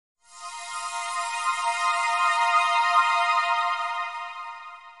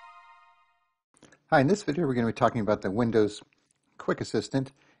Hi, in this video we're going to be talking about the Windows Quick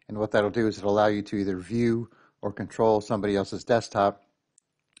Assistant, and what that'll do is it'll allow you to either view or control somebody else's desktop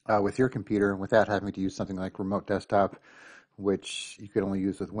with your computer without having to use something like Remote Desktop, which you could only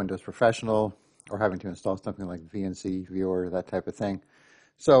use with Windows Professional, or having to install something like VNC Viewer, that type of thing.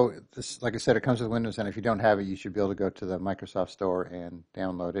 So this, like I said, it comes with Windows, and if you don't have it, you should be able to go to the Microsoft Store and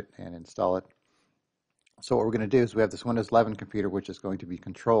download it and install it. So what we're going to do is we have this Windows 11 computer, which is going to be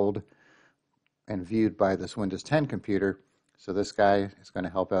controlled and viewed by this Windows 10 computer. So this guy is going to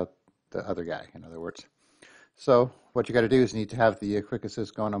help out the other guy, in other words. So what you got to do is you need to have the Quick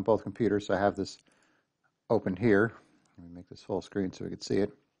Assist going on both computers. So I have this open here. Let me make this full screen so we can see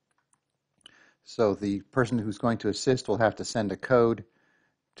it. So the person who's going to assist will have to send a code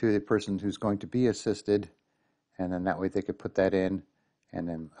to the person who's going to be assisted, and then that way they could put that in and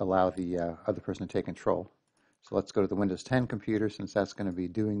then allow the other person to take control. So let's go to the Windows 10 computer, since that's going to be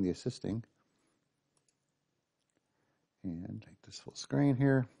doing the assisting. And take this full screen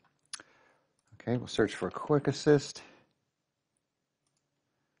here. Okay, we'll search for Quick Assist.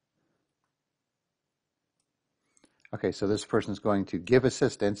 Okay, so this person is going to give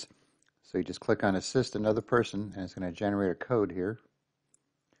assistance. So you just click on Assist Another Person, and it's going to generate a code here.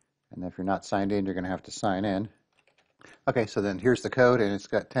 And if you're not signed in, you're going to have to sign in. Okay, so then here's the code, and it's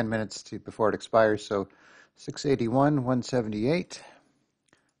got 10 minutes before it expires. So 681.178.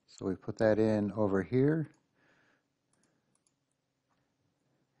 So we put that in over here.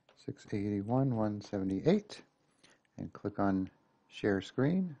 681.178, and click on Share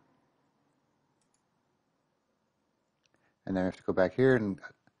Screen. And then we have to go back here, and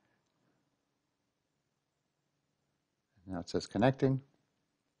now it says connecting.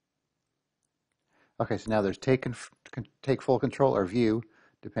 Okay, so now there's take full control or view,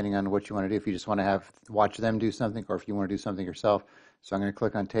 depending on what you want to do. If you just want to watch them do something, or if you want to do something yourself. So I'm going to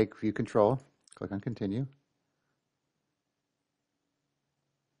click on Take View Control, click on Continue.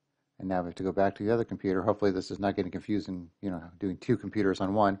 And now we have to go back to the other computer. Hopefully this is not getting confusing, doing two computers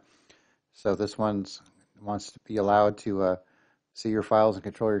on one. So this one wants to be allowed to see your files and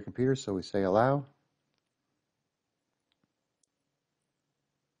control your computer, so we say Allow.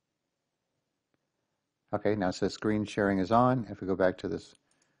 Okay, now it says screen sharing is on. If we go back to this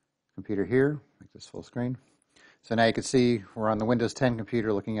computer here, make this full screen. So now you can see we're on the Windows 10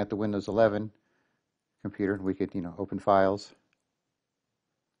 computer looking at the Windows 11 computer. We could, open files,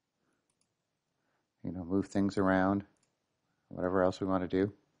 move things around, whatever else we want to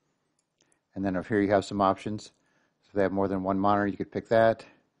do. And then up here you have some options. So if they have more than one monitor, you could pick that,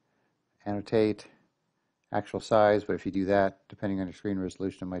 annotate, actual size, but if you do that, depending on your screen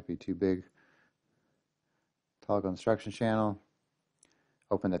resolution, it might be too big. Toggle instruction channel.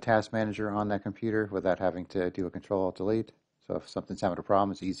 Open the task manager on that computer without having to do a Control-Alt-Delete. So if something's having a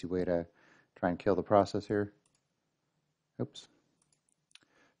problem, it's an easy way to try and kill the process here. Oops.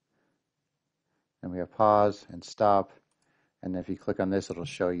 And we have pause and stop. And if you click on this, it'll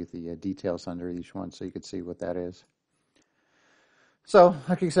show you the details under each one, so you can see what that is. So,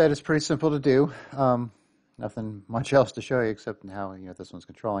 like I said, it's pretty simple to do. Nothing much else to show you except how this one's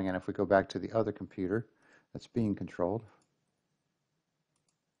controlling. And if we go back to the other computer that's being controlled,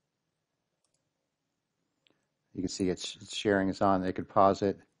 you can see its sharing is on. They could pause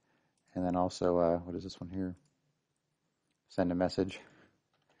it, and then also, what is this one here? Send a message.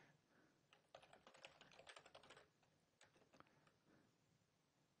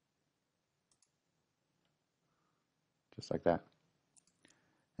 Just like that.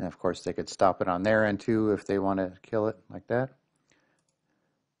 And of course, they could stop it on their end too if they want to kill it like that.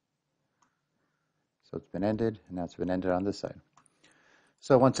 So it's been ended, and now it's been ended on this side.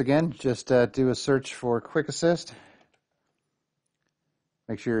 So once again, just do a search for Quick Assist.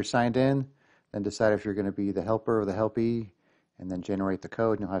 Make sure you're signed in, then decide if you're going to be the helper or the helpee, and then generate the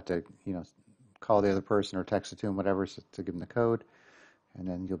code. And you'll have to, call the other person or text it to them, whatever, to give them the code, and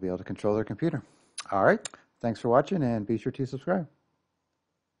then you'll be able to control their computer. All right, thanks for watching, and be sure to subscribe.